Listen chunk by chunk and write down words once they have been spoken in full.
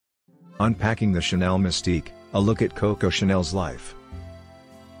Unpacking the Chanel mystique, a look at Coco Chanel's life.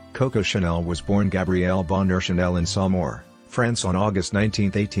 Coco Chanel was born Gabrielle Bonheur Chanel in Saumur, France on August 19,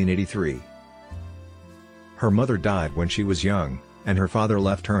 1883. Her mother died when she was young, and her father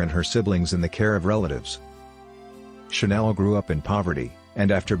left her and her siblings in the care of relatives. Chanel grew up in poverty,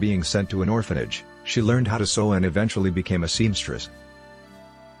 and after being sent to an orphanage, she learned how to sew and eventually became a seamstress.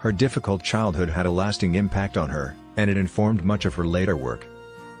 Her difficult childhood had a lasting impact on her, and it informed much of her later work.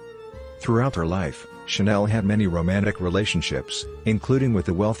 Throughout her life, Chanel had many romantic relationships, including with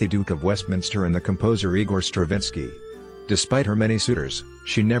the wealthy Duke of Westminster and the composer Igor Stravinsky. Despite her many suitors,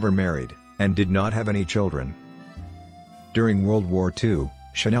 she never married, and did not have any children. During World War II,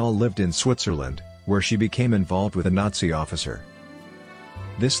 Chanel lived in Switzerland, where she became involved with a Nazi officer.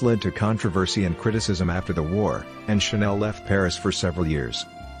 This led to controversy and criticism after the war, and Chanel left Paris for several years.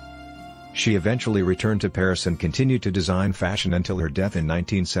 She eventually returned to Paris and continued to design fashion until her death in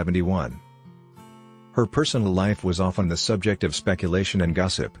 1971. Her personal life was often the subject of speculation and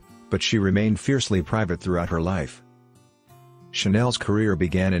gossip, but she remained fiercely private throughout her life. Chanel's career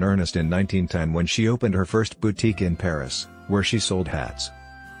began in earnest in 1910 when she opened her first boutique in Paris, where she sold hats.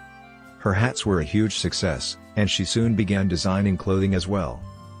 Her hats were a huge success, and she soon began designing clothing as well.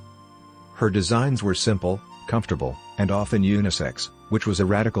 Her designs were simple, comfortable, and often unisex, which was a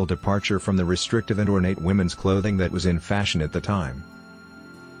radical departure from the restrictive and ornate women's clothing that was in fashion at the time.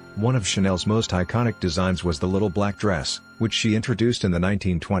 One of Chanel's most iconic designs was the little black dress, which she introduced in the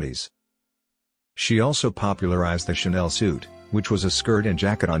 1920s. She also popularized the Chanel suit, which was a skirt and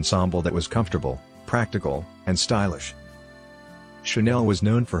jacket ensemble that was comfortable, practical, and stylish. Chanel was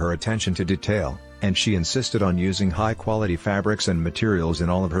known for her attention to detail, and she insisted on using high-quality fabrics and materials in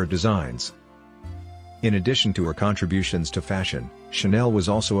all of her designs. In addition to her contributions to fashion, Chanel was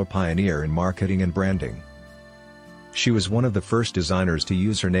also a pioneer in marketing and branding. She was one of the first designers to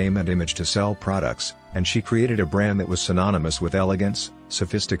use her name and image to sell products, and she created a brand that was synonymous with elegance,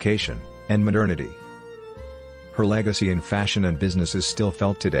 sophistication, and modernity. Her legacy in fashion and business is still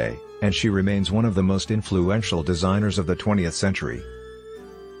felt today, and she remains one of the most influential designers of the 20th century.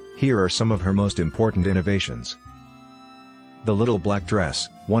 Here are some of her most important innovations. The little black dress,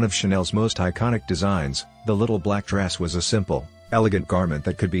 one of Chanel's most iconic designs. The little black dress was a simple, elegant garment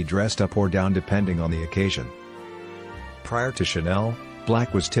that could be dressed up or down depending on the occasion. Prior to Chanel,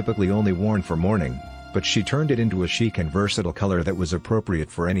 black was typically only worn for mourning, but she turned it into a chic and versatile color that was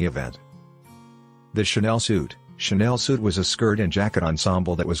appropriate for any event. The Chanel suit. Chanel suit was a skirt and jacket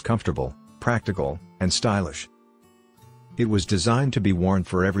ensemble that was comfortable, practical, and stylish. It was designed to be worn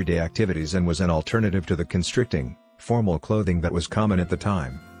for everyday activities and was an alternative to the constricting, formal clothing that was common at the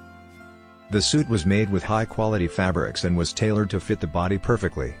time. The suit was made with high-quality fabrics and was tailored to fit the body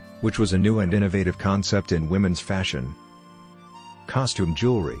perfectly, which was a new and innovative concept in women's fashion. Costume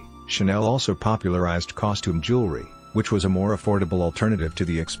jewelry. Chanel also popularized costume jewelry, which was a more affordable alternative to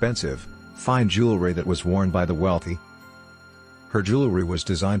the expensive, fine jewelry that was worn by the wealthy. Her jewelry was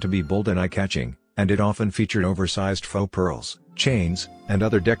designed to be bold and eye-catching, and it often featured oversized faux pearls, chains, and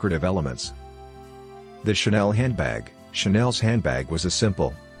other decorative elements. The Chanel handbag. Chanel's handbag was a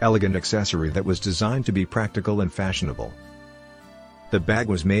simple, elegant accessory that was designed to be practical and fashionable. The bag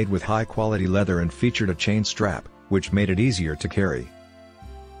was made with high-quality leather and featured a chain strap, which made it easier to carry.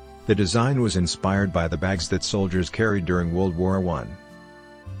 The design was inspired by the bags that soldiers carried during World War I.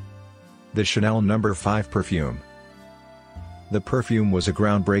 The Chanel No. 5 perfume. The perfume was a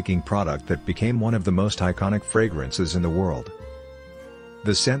groundbreaking product that became one of the most iconic fragrances in the world.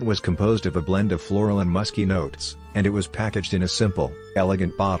 The scent was composed of a blend of floral and musky notes, and it was packaged in a simple,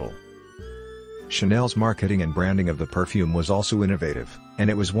 elegant bottle. Chanel's marketing and branding of the perfume was also innovative, and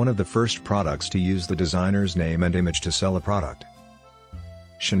it was one of the first products to use the designer's name and image to sell a product.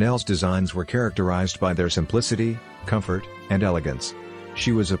 Chanel's designs were characterized by their simplicity, comfort, and elegance.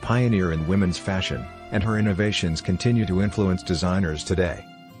 She was a pioneer in women's fashion, and her innovations continue to influence designers today.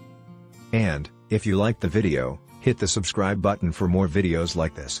 And, if you liked the video, hit the subscribe button for more videos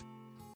like this.